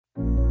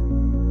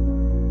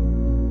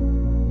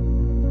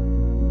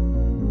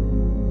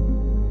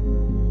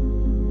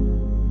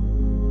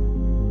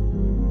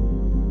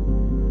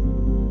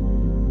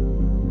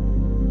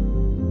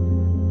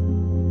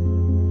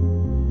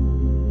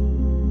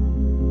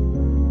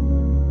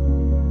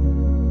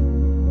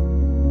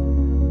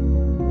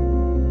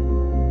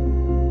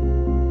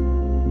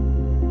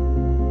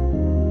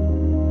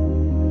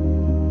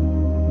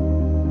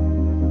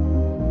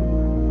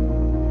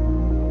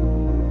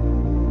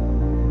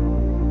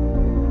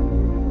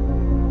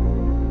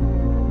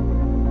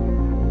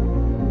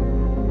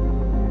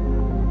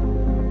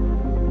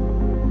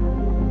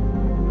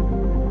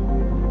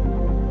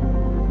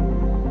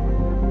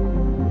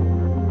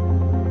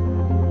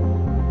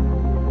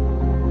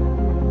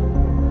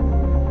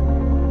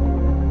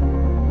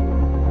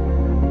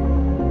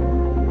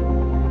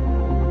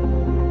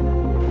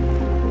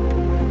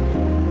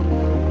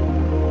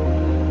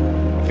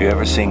you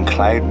ever seen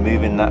cloud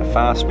moving that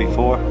fast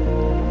before?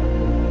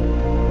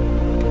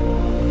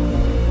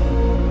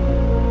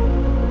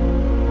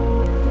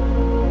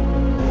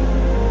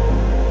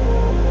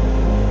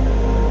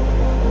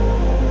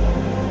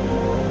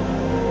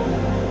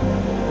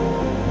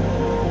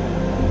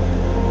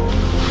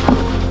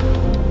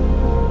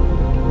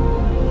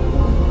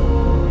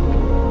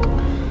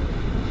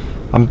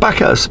 I'm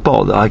back at a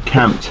spot that I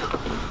camped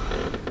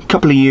a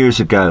couple of years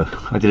ago.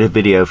 I did a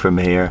video from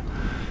here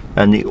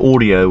and the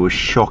audio was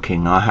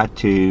shocking. I had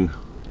to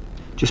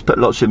just put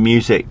lots of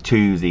music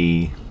to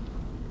the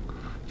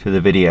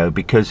video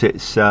because it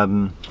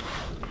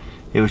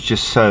was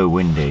just so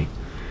windy.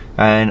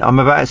 And I'm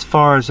about as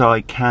far as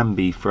I can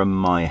be from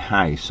my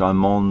house.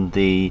 I'm on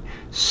the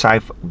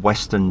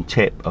southwestern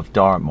tip of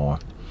Dartmoor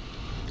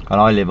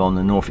and I live on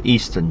the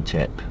northeastern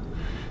tip.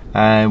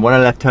 And when I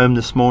left home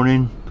this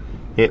morning,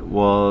 it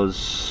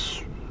was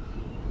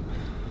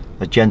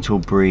a gentle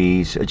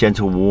breeze, a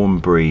gentle warm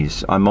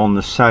breeze. I'm on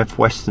the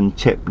southwestern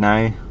tip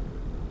now.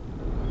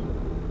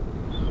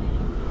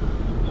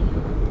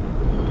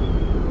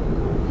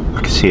 I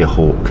can see a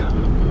hawk.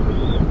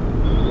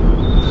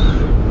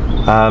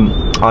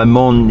 I'm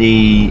on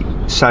the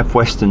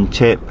southwestern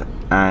tip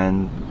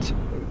and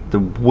the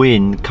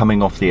wind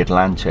coming off the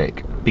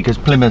Atlantic, because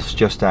Plymouth's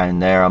just down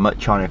there. I'm at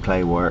China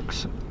Clay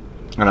Works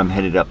and I'm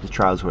headed up the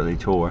Hen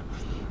Tor.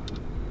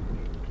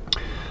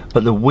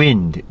 But the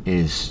wind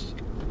is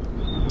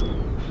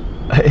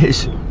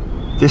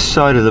this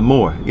side of the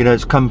moor. You know,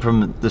 it's come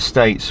from the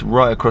States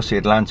right across the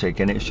Atlantic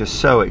and it's just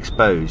so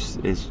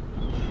exposed.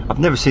 I've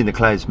never seen the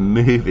clouds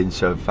moving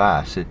so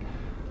fast.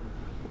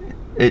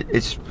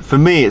 It's for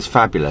me, it's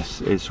fabulous.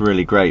 It's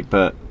really great.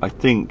 But I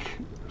think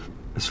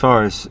as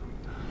far as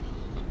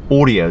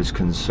audio is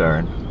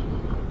concerned,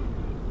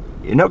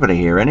 you're not going to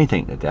hear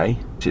anything today.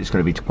 It's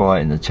going to be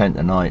quiet in the tent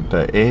tonight,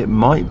 but it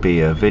might be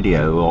a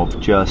video of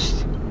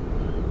just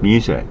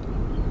music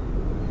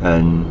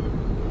and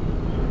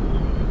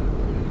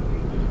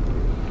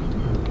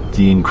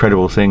the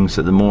incredible things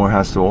that the moor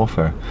has to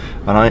offer.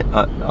 And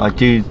I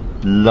do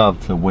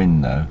love the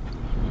wind though.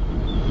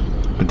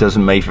 It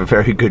doesn't make for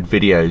very good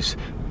videos.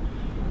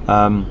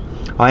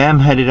 I am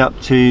headed up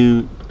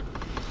to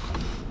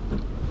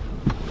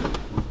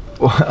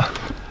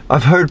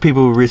I've heard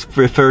people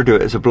refer to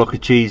it as a block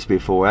of cheese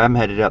before. I'm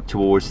headed up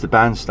towards the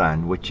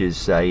bandstand, which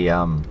is a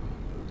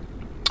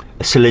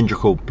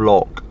cylindrical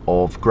block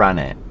of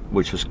granite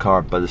which was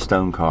carved by the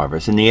stone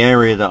carvers. And the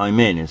area that I'm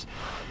in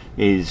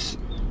is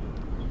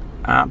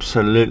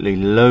absolutely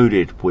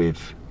loaded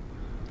with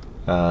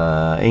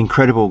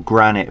incredible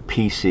granite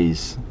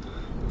pieces,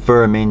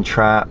 vermin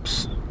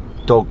traps,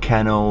 dog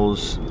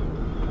kennels.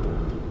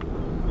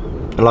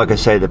 Like I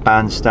say, the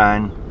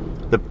bandstand,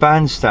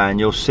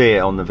 you'll see it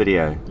on the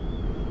video.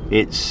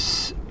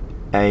 It's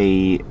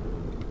a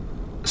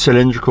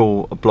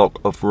cylindrical block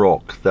of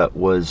rock that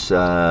was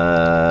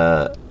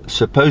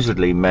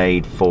supposedly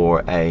made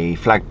for a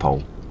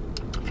flagpole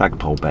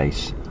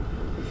base.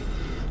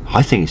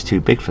 I think it's too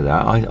big for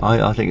that.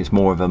 I think it's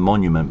more of a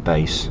monument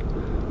base.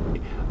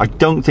 I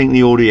don't think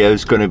the audio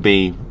is going to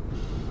be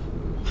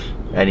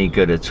any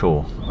good at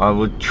all. I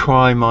would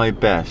try my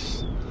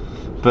best,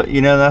 but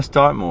you know, that's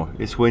Dartmoor.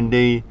 It's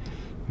windy.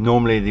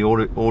 Normally the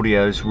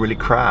audio is really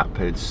crap.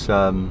 It's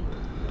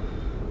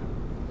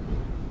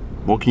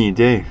what can you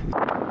do?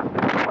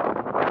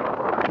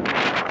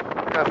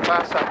 How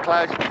fast that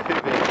cloud's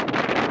moving.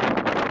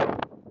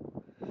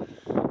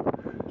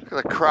 Look at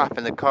the crap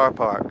in the car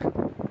park.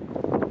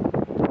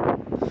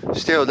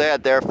 Still, they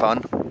had their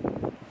fun.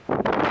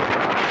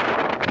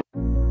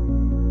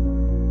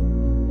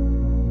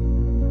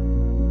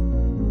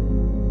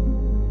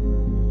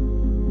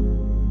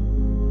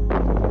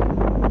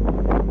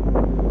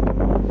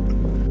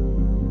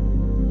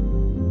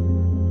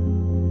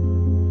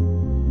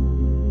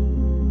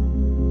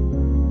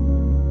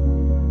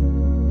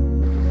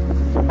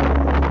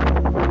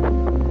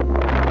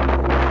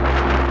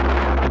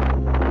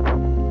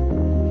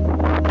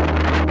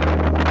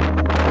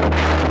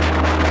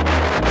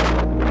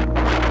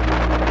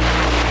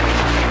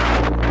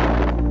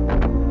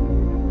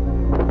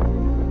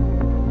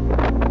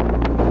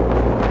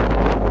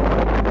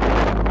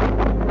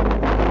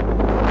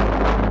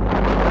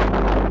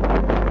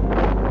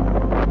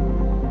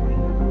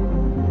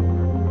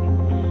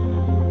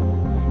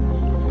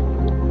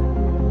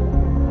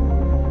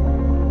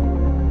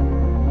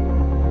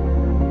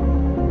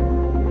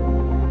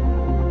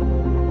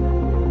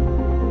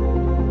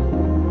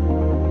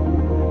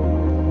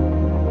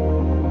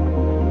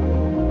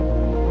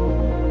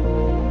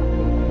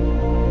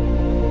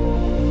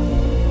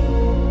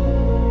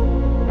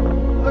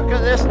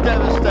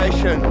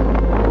 Devastation.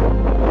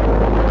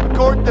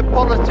 According to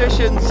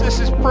politicians, this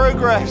is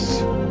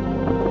progress.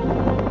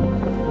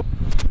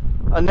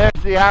 And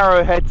there's the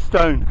arrowhead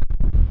stone.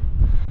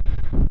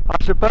 I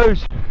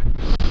suppose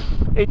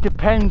it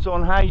depends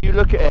on how you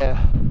look at it.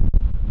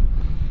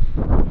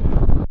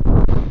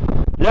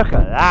 Look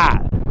at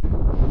that.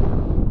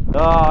 Oh,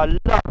 I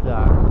love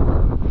that.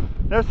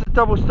 There's the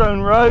double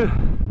stone row,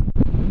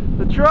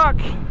 the truck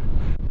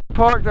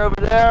parked over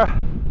there.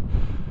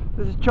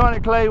 This is China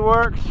Clay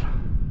Works.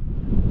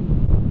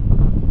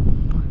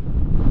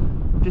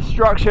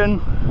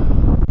 Destruction.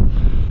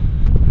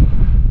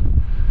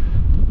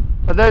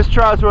 And there's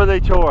Trustworthy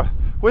Tor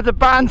with the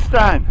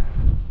bandstand.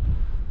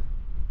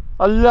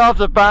 I love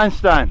the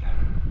bandstand.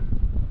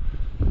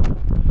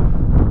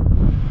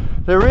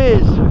 There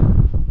is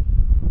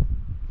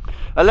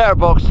a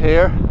letterbox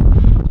here.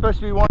 It's supposed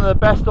to be one of the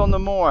best on the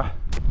moor.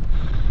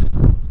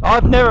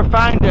 I've never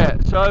found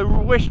it, so I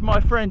wish my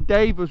friend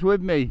Dave was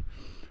with me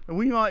and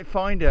we might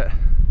find it,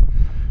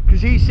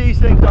 because he sees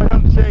things I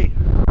don't see.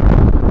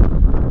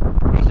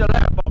 He's a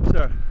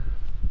letterboxer.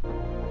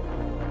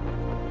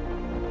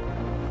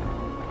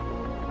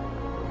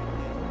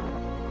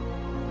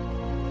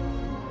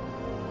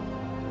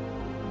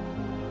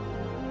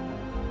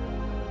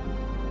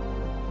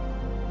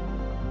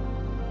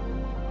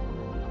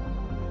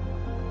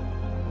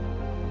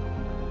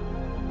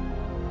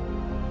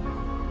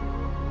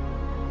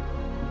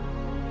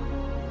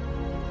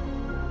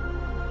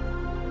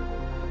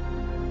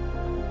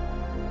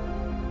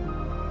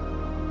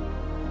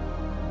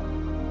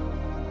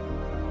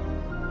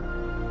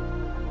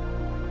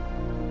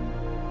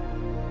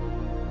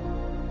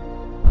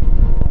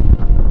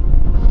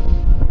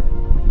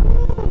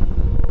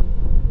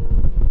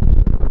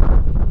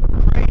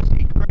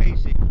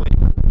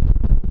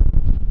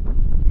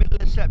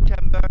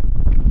 September,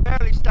 can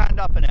barely stand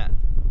up in it.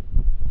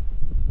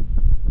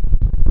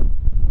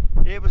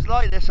 It was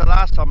like this the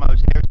last time I was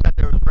here, except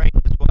there was rain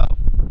as well.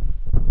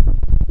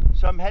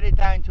 So I'm headed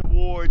down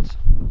towards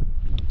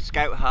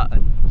Scout Hut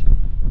and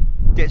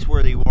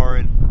Ditsworthy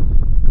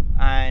Warren,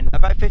 and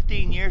about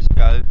 15 years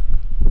ago,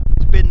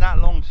 it's been that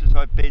long since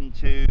I've been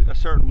to a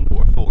certain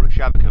waterfall, the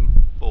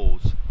Shavacum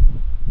Falls,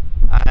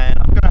 and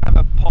I'm going to have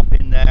a pop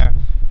in there,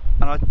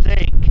 and I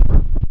think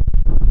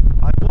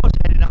I was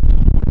heading up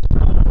towards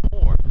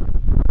Dartmoor,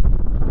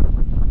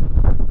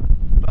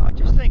 but I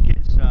just think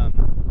it's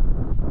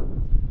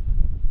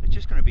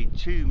just going to be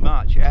too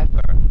much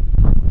effort.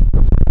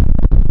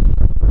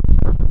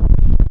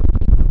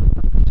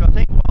 So I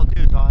think what I'll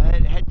do is I'll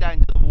head down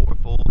to the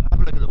waterfall, have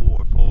a look at the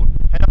waterfall,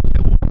 head up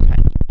towards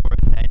Hen Tor,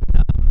 and then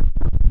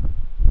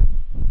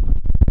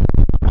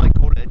I might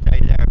call it a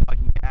day there if I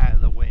can get out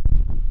of the wind.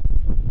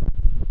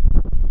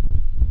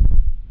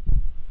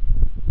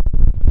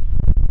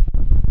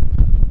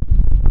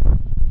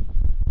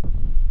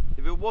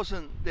 If it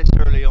wasn't this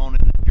early on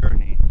in the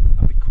journey,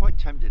 I'd be quite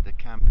tempted to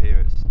camp here.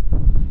 It's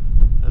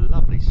a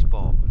lovely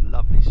spot,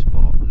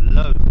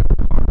 loads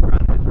of hard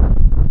granite.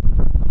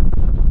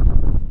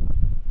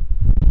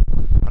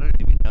 I don't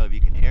even know if you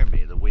can hear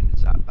me, the wind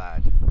is that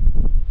bad.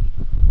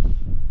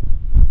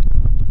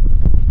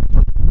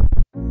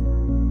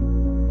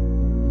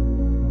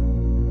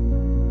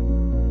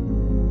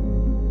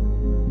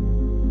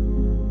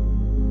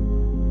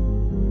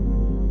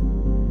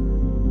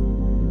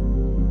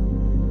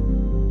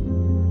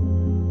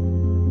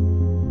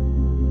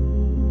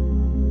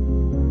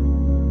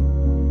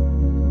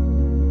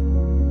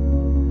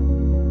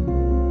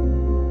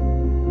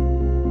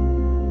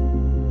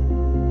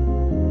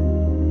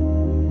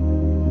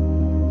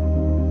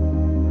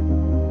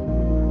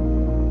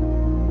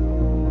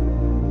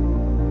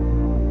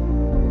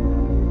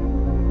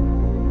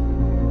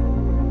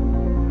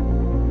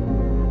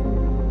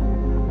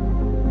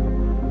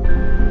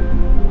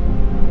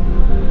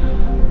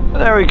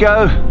 There we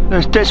go,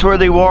 there's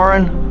Ditsworthy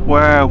Warren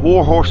where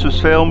Warhorse was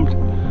filmed,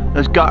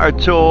 there's Gutter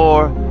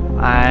Tor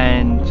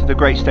and the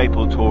Great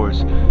Staple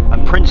Tours,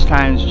 and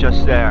Princetown's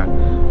just there.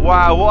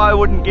 Wow, what I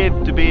wouldn't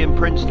give to be in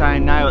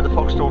Princetown now at the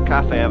Foxtor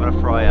Cafe having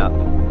a fry up.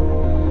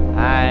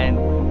 And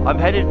I'm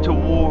headed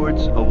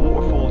towards a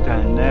waterfall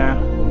down there.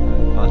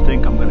 I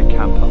think I'm going to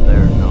camp up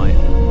there at night.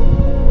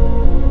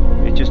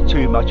 It's just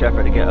too much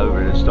effort to get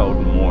over to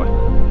Stalldown Moor.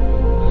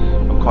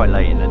 I'm quite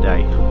late in the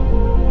day.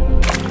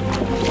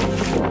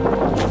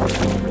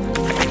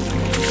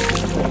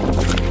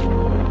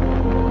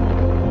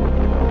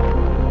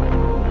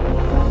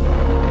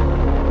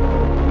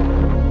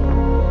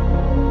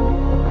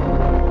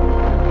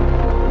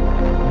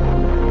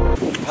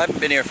 I haven't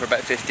been here for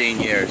about 15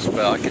 years,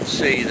 but I can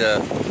see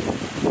this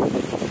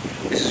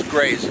is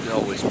great as it's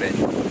always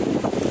been.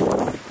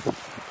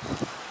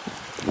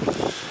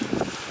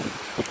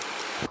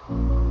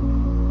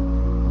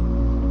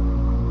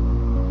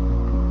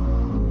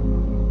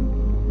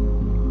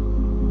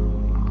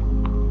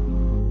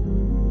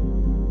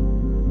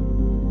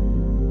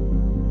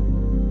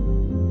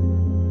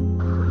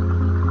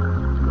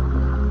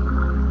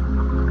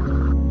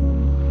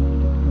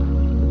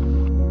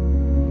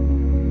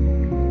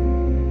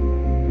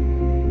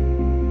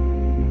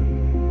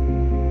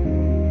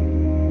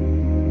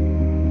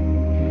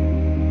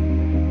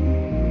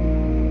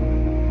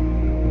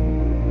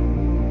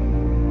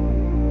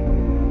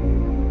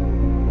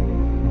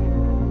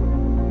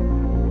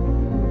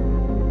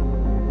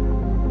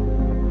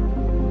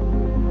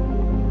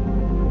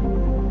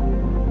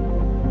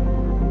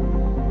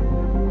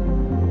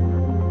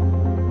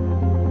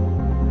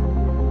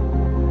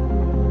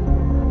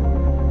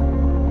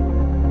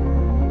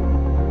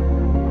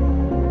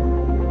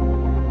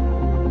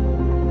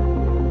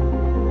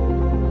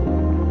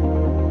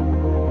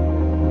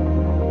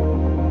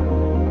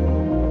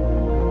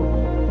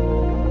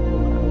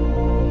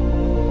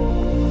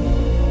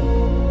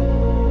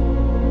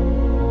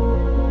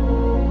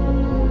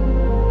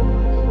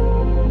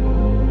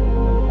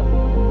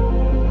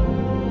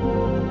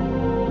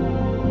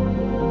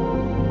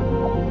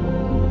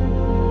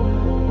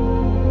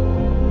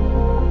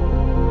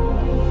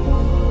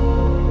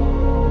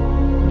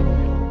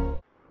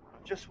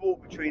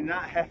 between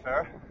that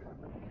heifer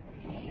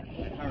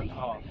and her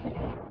calf.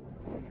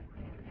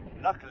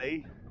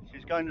 Luckily, she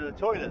was going to the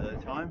toilet at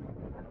the time,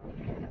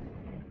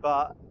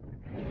 but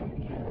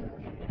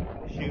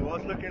she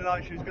was looking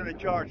like she was going to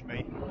charge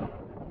me.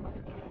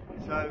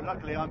 So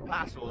luckily I'm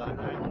past all that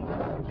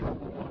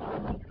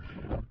now.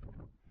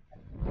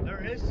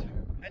 There it is,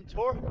 Hen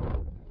Tor.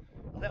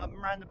 I think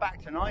I'm around the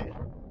back tonight.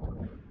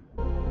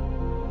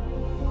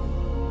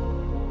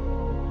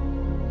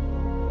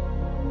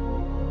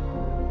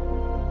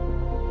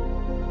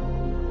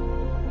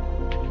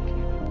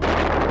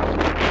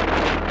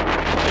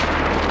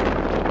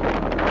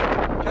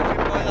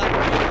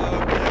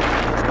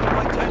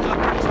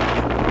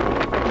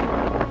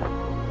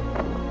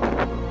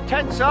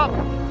 Tents up.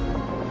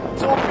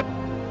 It's all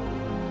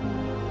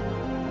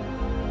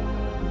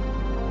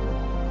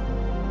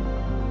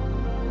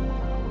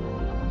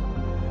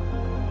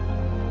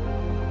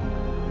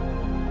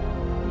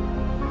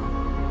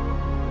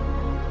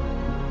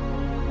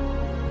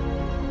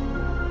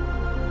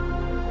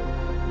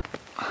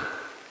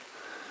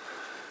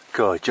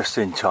God, just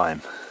in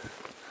time.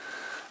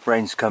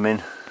 Rain's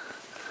coming,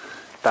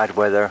 bad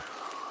weather,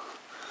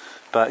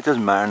 but it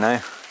doesn't matter now.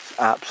 It's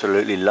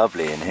absolutely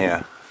lovely in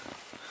here.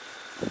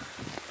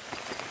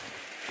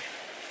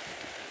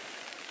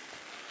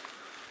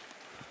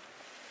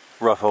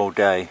 Rough old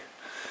day.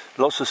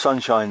 Lots of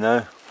sunshine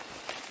though.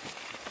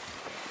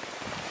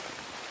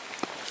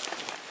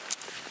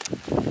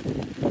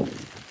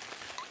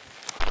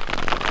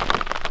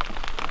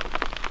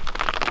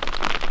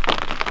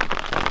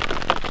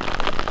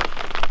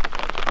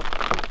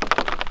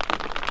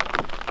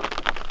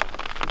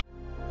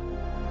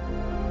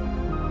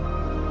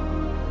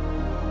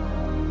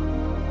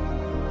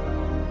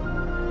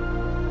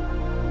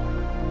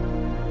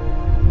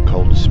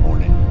 Cold this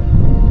morning.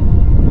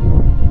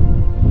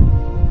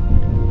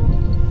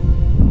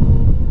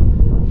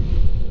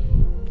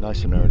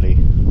 Nice and early.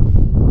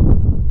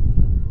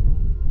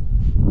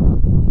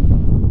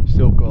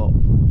 Still got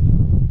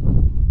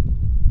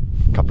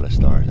a couple of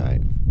stars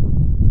out.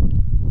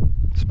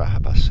 It's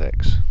about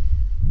 6:30.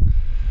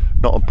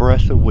 Not a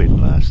breath of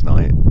wind last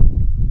night.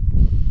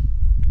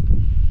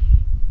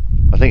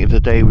 I think if the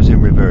day was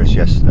in reverse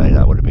yesterday,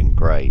 that would have been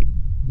great.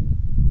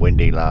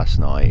 Windy last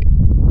night.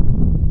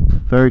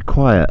 Very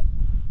quiet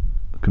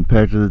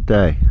compared to the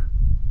day.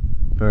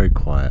 Very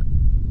quiet.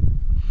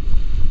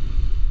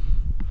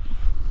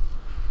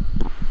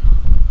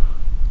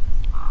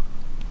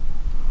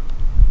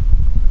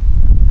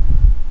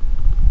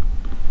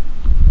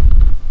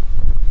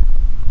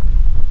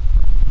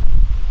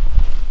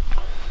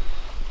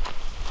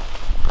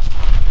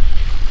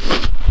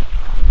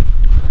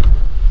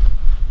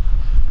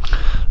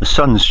 The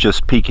sun's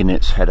just peeking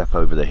its head up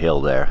over the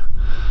hill there,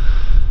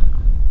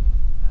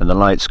 and the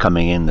light's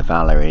coming in the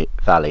valley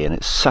and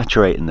it's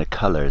saturating the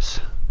colours,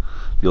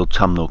 the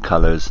autumnal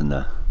colours, and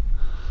the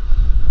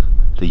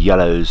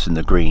yellows and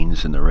the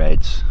greens and the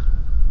reds.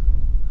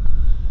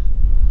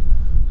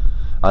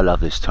 I love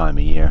this time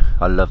of year.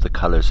 I love the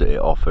colours that it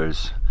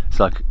offers. It's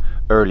like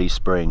early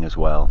spring as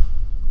well.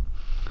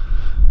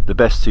 The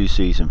best two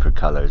seasons for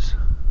colours.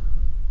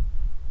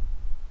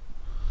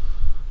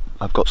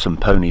 I've got some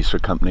ponies for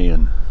company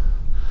and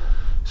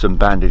some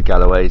banded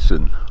Galloways,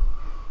 and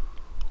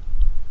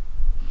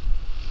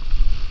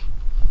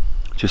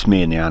just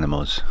me and the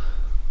animals.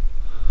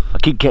 I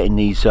keep getting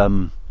these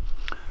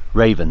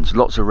ravens,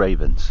 lots of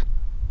ravens.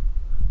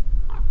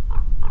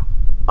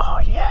 Oh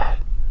yeah,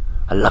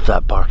 I love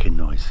that barking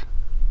noise.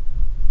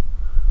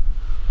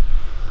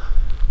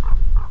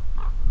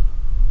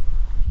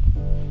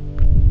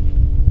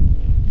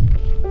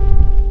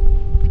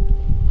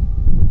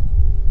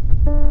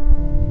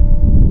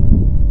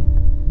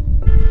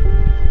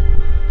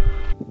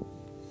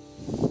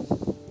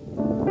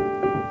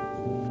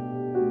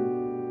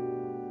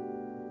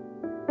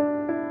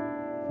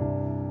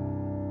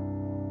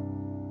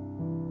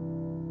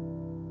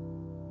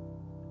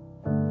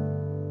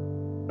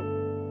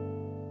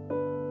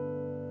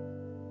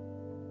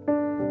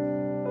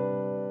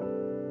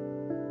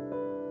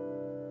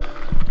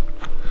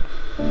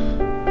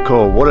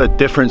 Cool, what a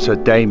difference a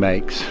day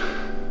makes.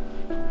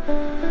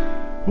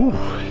 Ooh.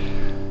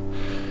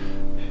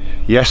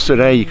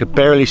 Yesterday you could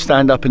barely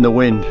stand up in the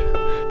wind.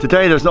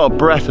 Today there's not a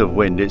breath of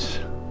wind. It's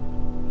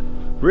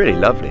really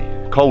lovely.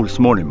 Cold this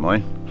morning,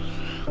 mine.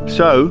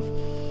 So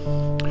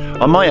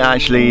I might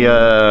actually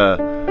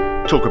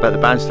talk about the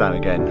bandstand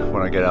again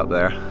when I get up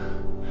there.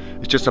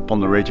 It's just up on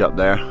the ridge up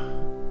there,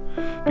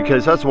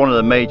 because that's one of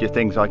the major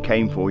things I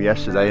came for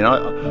yesterday,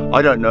 and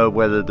I don't know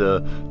whether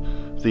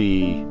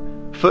the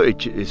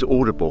footage is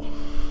audible.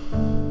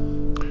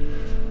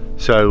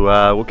 So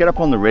we'll get up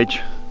on the ridge,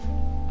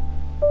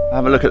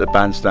 have a look at the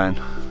bandstand,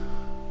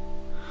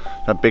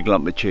 that big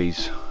lump of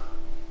cheese,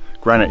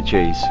 granite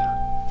cheese,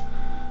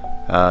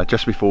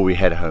 just before we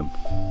head home.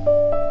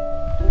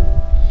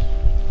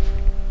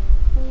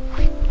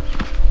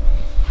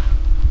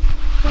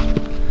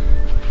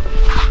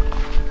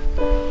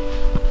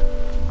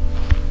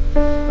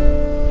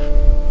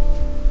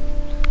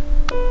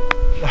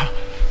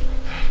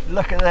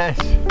 Look at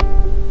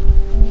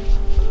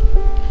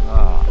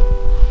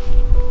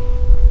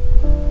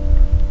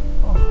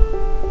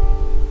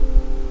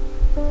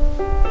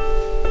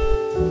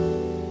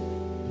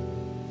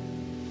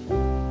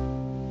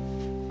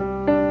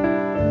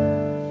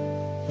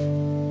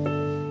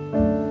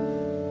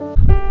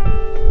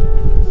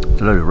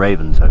a load of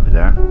ravens over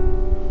there.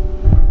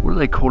 What do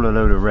they call a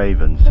load of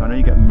ravens? I know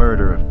you get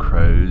murder of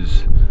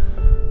crows,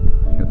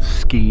 you got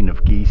skein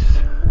of geese.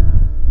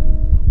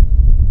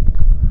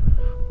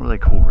 What do they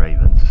call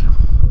ravens?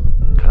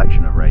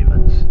 Collection of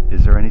ravens.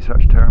 Is there any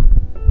such term?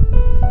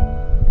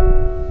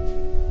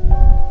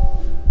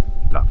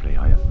 Lovely.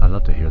 I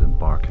love to hear them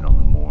barking on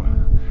the moor.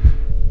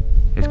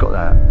 It's got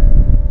that,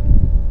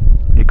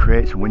 it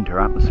creates a winter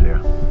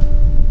atmosphere.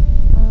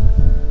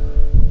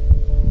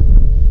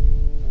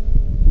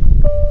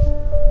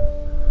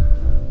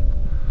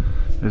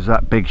 There's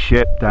that big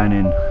ship down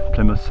in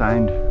Plymouth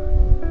Sound.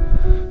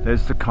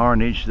 There's the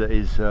carnage that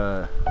is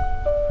the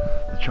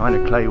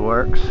China Clay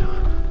Works.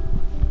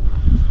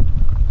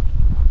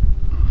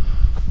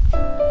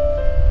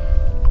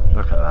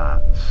 Look at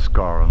that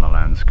scar on the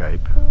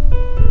landscape.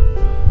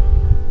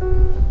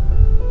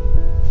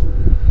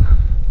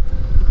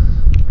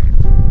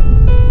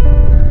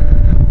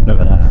 Look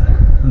at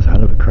that. That's a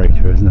hell of a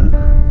crater, isn't it?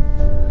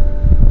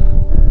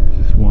 It's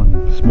just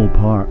one small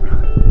part.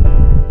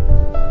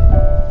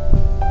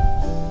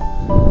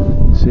 You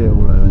can see it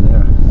all over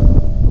there.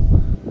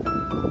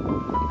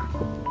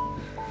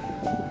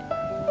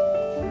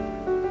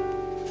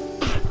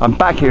 I'm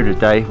back here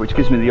today, which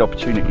gives me the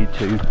opportunity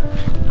to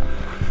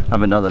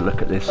have another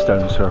look at this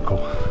stone circle.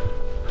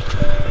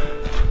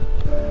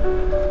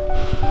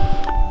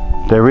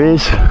 There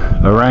is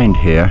around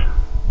here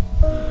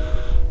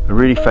a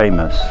really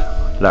famous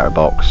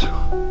letterbox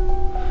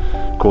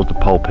called the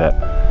Pulpit.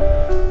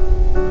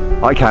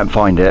 I can't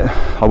find it.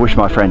 I wish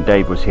my friend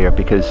Dave was here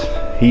because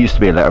he used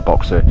to be a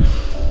letterboxer.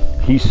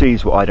 He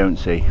sees what I don't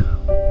see.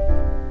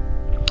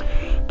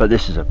 But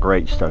this is a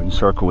great stone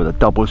circle with a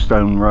double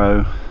stone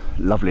row.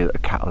 Lovely that the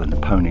cattle and the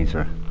ponies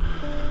are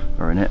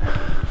in it.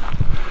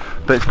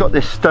 But it's got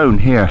this stone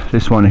here,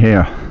 this one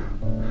here.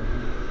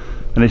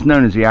 And it's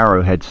known as the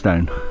Arrowhead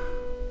Stone.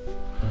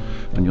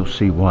 And you'll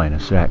see why in a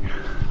sec.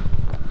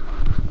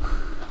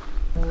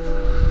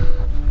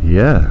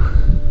 Yeah.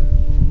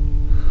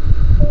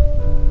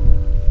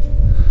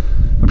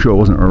 I'm sure it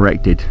wasn't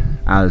erected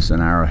as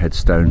an arrowhead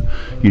stone.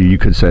 You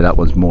could say that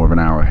was more of an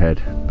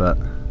arrowhead, but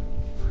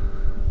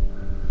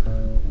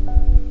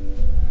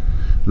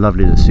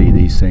lovely to see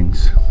these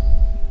things.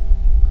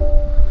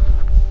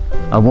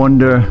 I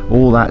wonder,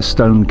 all that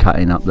stone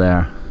cutting up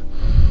there,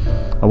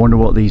 I wonder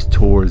what these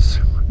tours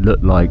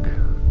looked like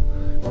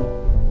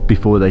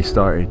before they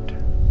started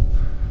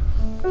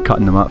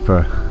cutting them up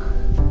for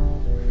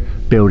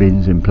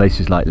buildings in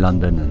places like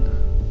London and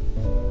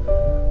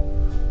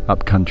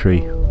up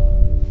country.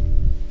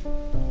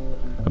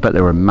 I bet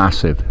they were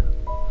massive.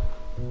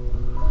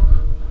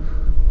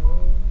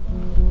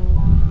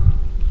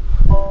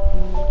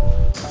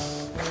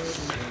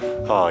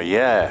 Oh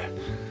yeah,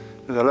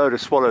 there's a load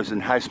of swallows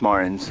and house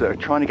martins that are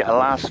trying to get a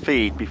last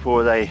feed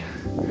before they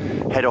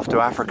head off to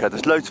Africa.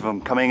 There's loads of them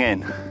coming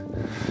in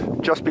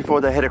just before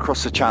they head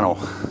across the channel.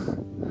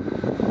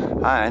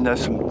 And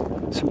there's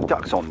some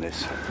ducks on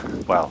this.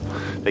 Well,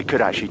 they could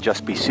actually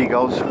just be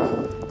seagulls.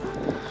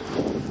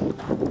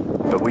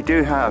 But we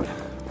do have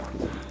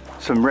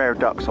some rare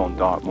ducks on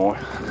Dartmoor.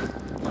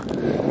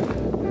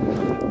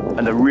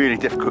 And they're really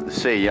difficult to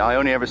see. I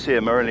only ever see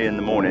them early in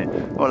the morning.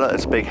 Oh look,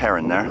 there's a big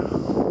heron there.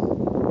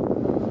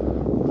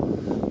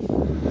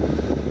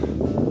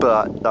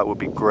 But that would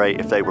be great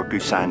if they were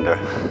goosander.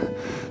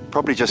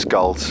 Probably just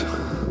gulls,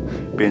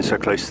 being so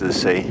close to the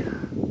sea.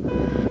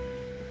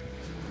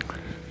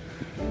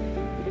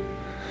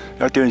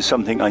 They're doing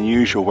something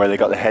unusual where they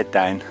got the head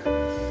down,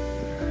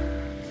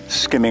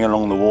 skimming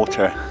along the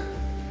water.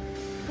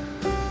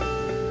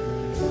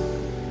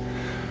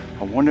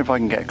 I wonder if I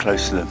can get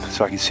close to them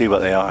so I can see what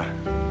they are.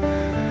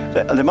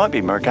 They might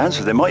be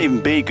mergansers, they might even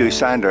be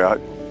goosander.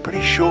 I'm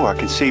pretty sure I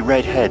can see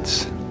red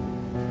heads.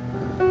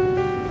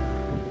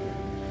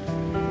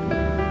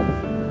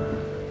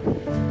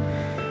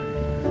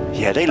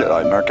 Yeah, they look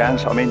like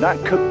mergansers. I mean,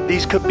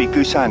 these could be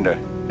goosander.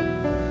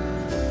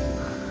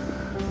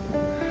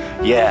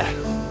 Yeah.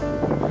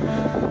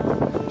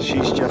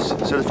 She's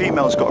just, so the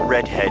female's got a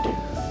red head.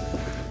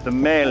 The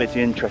male is the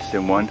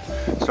interesting one.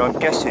 So I'm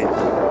guessing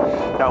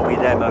that'll be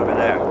them over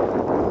there.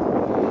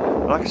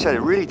 Like I said,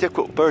 a really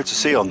difficult bird to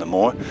see on the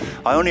moor.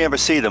 I only ever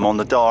see them on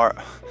the Dart.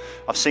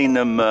 I've seen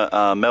them at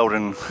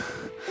Meldon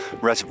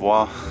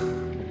Reservoir.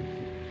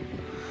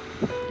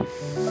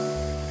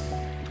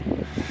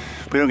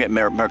 We don't get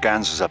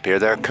mergansers up here,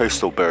 they're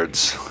coastal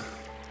birds.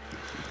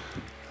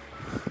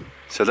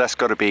 So that's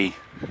got to be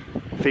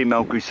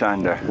female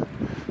goosander.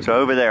 So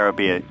over there will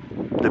be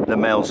the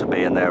males will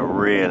be, and they're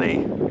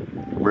really,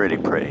 really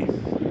pretty.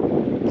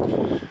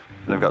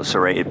 They've got a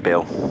serrated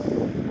bill.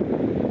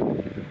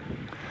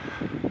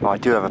 Oh, I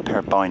do have a pair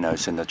of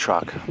binos in the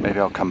truck. Maybe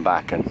I'll come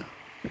back and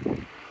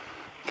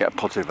get a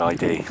positive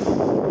ID.